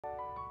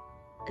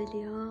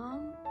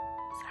اليوم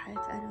صحيت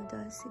أنا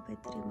ودولسي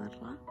بدري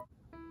مرة،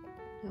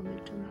 يوم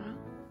الجمعة.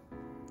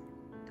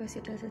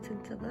 دولسي جالسة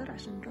تنتظر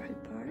عشان نروح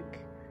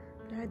البارك،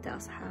 بالعادة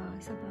أصحى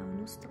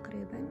 7:30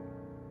 تقريبا،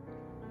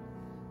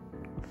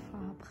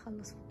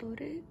 فبخلص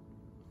فطوري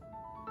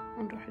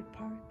ونروح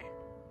البارك.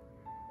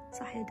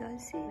 صح يا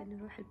دولسي؟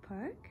 نروح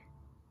البارك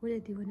ولا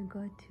do you wanna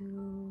go to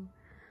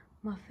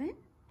muffin?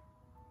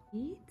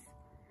 Eat?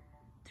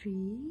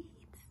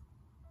 Treats?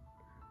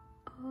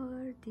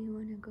 Or do you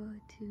wanna go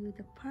to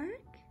the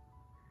park?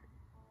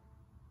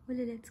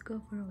 ولا let's go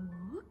for a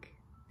walk?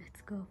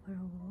 Let's go for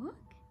a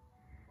walk?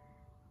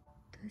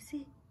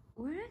 دولسي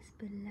where is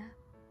بيلا؟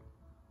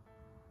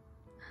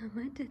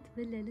 ما جت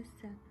بيلا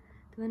لسه.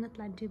 تبغى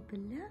نطلع نجيب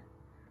بيلا؟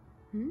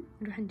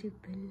 نروح نجيب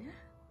بيلا.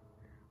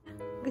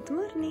 Good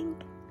morning.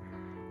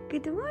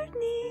 Good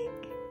morning.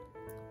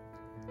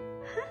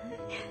 Hi.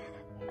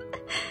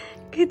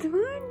 Good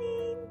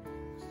morning.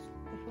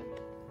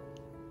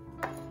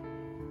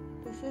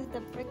 This is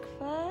the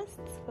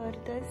breakfast for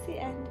Dulce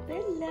and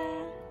Bella.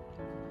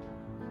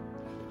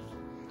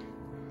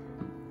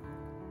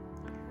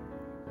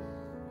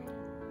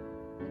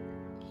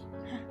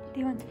 Do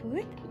you want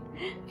food?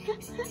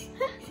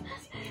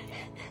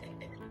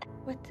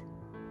 What?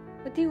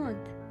 What do you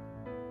want?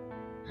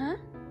 ها؟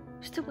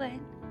 وش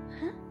تبغين؟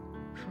 ها؟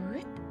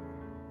 Food?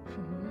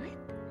 Food?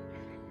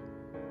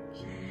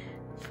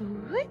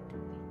 Food?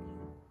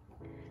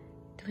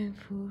 تبغين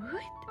food?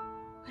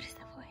 What is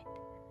the food?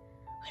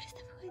 What is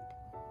the food?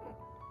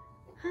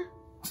 ها؟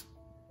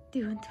 Do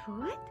you want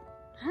food?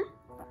 ها؟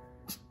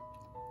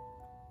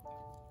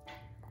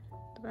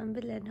 طبعا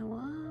بلا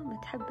نوام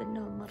تحب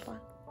النوم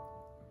مرة.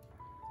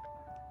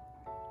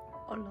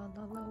 الله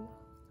الله الله.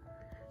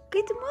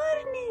 Good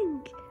morning.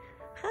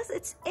 خلاص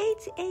it's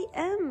 8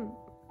 AM.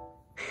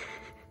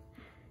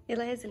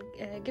 يلا يزل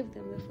give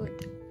them the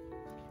food.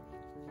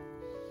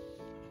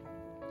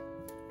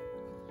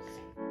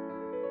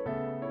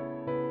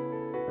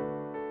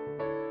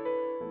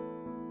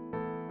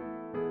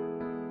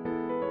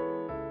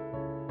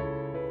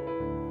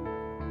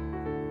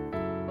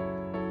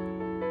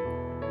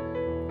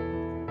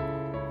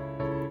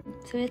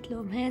 سويت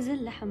لهم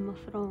هيزل لحم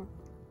مفروم.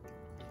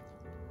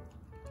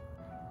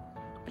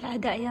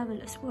 بالعادة أيام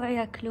الأسبوع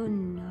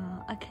يأكلون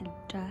أكل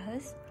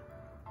جاهز،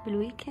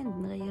 بالويكند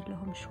نغير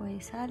لهم شوي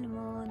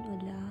سالمون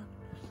ولا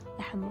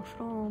لحم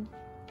مفروم.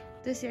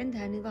 دولسي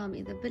عندها نظام،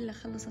 إذا بيلا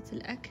خلصت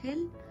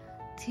الأكل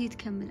تهي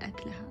تكمل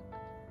أكلها،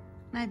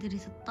 ما أدري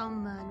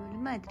تطمن ولا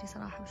ما أدري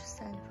صراحة وش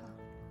السالفة.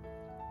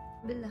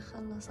 بيلا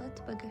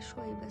خلصت بقى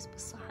شوي بس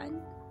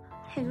بالصحن.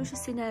 الحين وش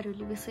السيناريو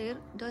اللي بيصير؟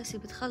 دولسي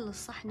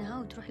بتخلص صحنها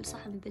وتروح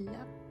لصحن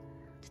بيلا،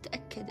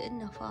 تتأكد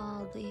إنه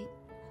فاضي.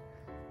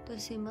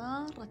 دولسي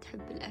مرة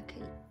تحب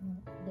الأكل.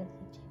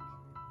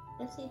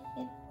 دولسي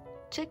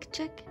تشيك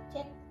تشيك.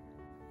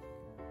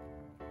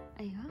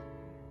 أيوة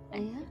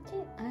أيوة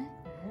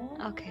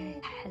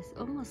أوكي. أحس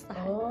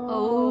الصحن.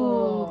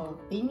 أوه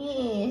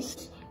finish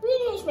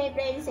my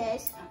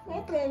princess.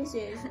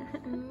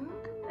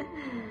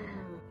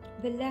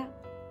 بلا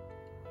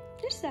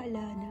ليش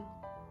زعلانة؟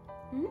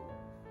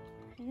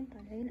 الحين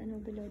طالعين أنا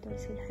وبلا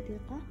ودولسي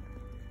الحديقة.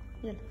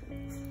 يلا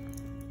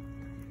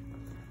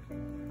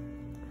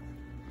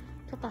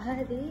أتوقع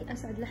هذه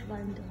أسعد لحظة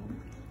عندهم.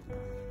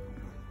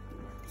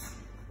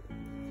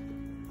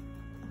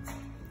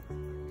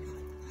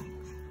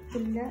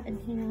 بلا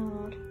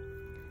انهيار.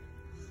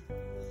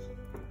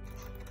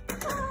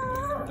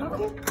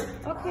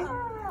 اوكي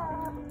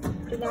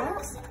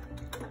ريلاكس.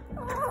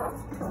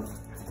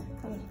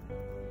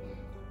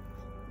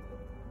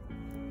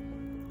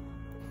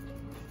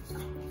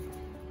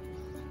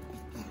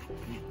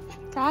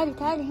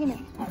 تعالي هنا.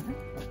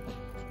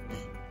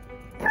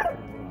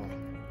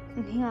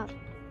 انهيار.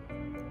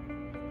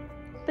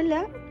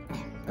 بلا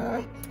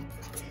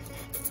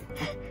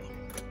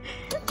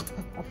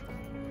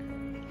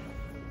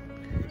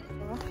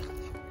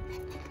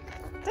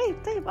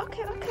طيب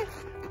اوكي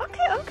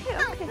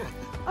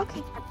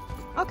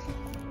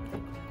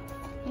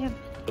يلا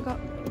جو.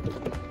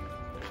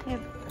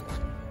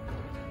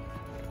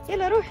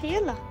 يلا روحي.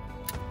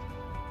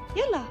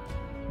 يلا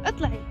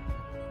اطلعي.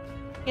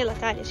 يلا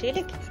تعالي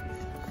اشيلك.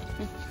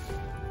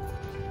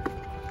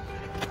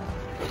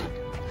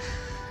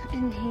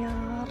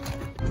 انهيار.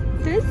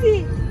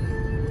 دولسي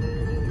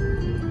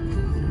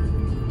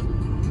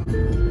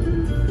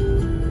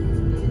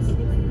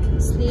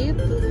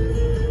سليب.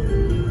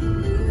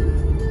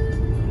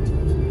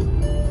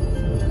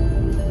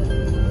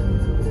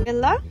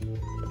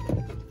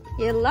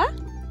 يلا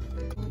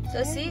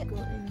دولسي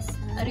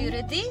are you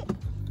ready?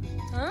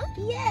 Huh?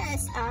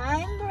 Yes,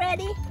 I'm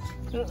ready.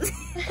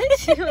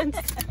 She wants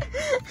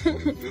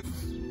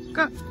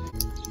go.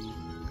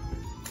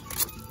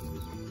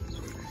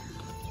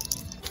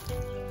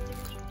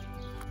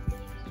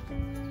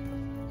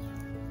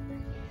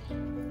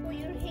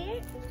 You're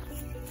here.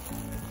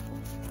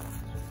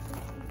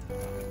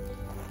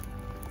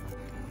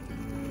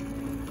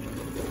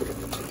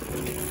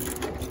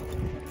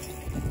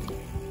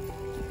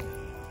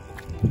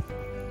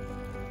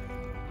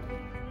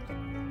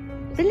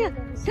 بلا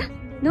لا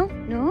نو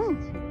نو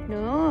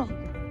نو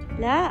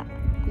لا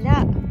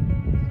لا.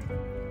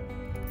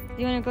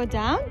 You wanna go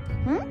down?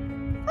 Huh?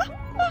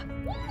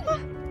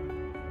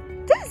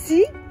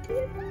 دولسي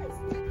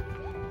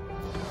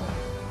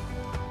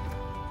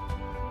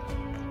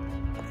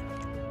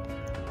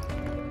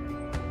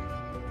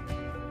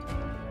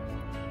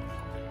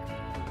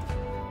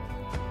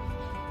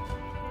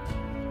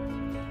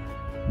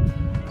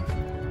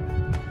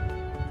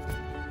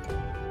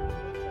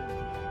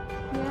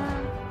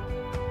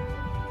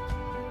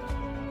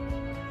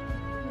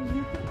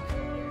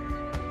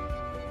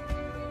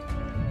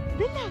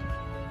بلا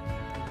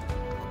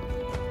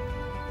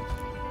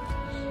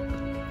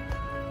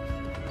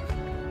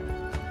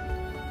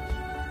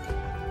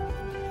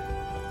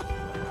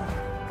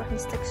نروح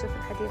نستكشف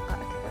الحديقة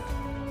أكثر.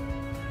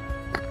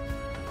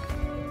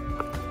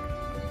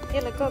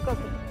 يلا جو جو جو.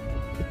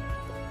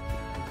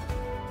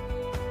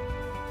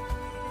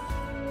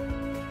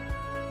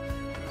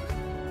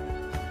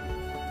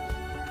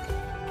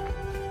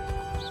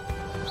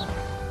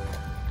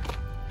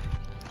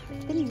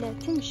 بلا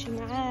تمشي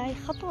معاي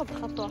خطوة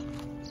بخطوة.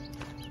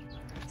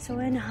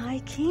 سوينا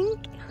هايكنق.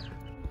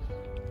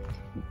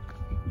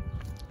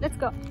 Let's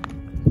go.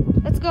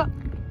 Let's go.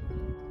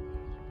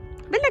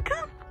 بلا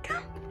كم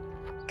كم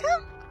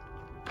كم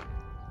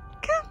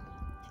كم.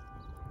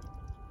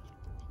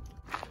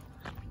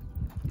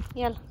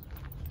 يلا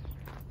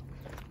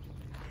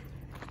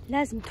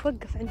لازم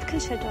توقف عند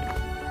كل شجرة.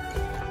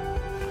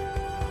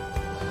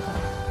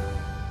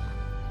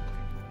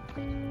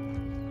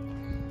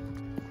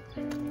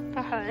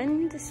 راحوا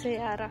عند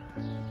السيارة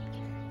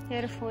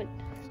يعرفون.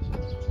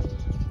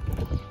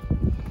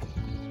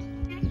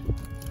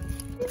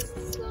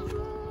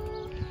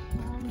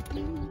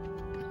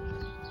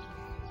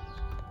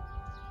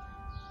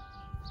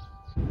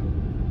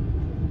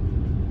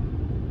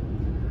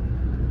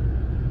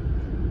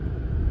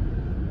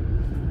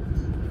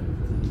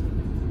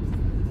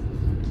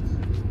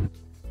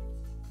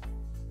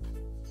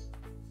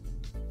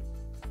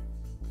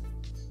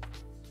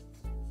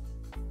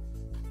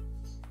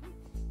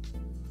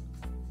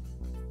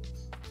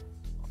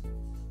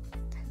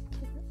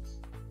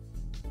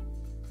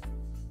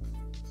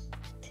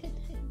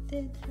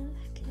 تنهددها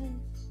حكاية،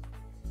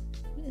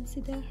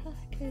 الانسداحة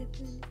حكاية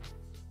ثانية.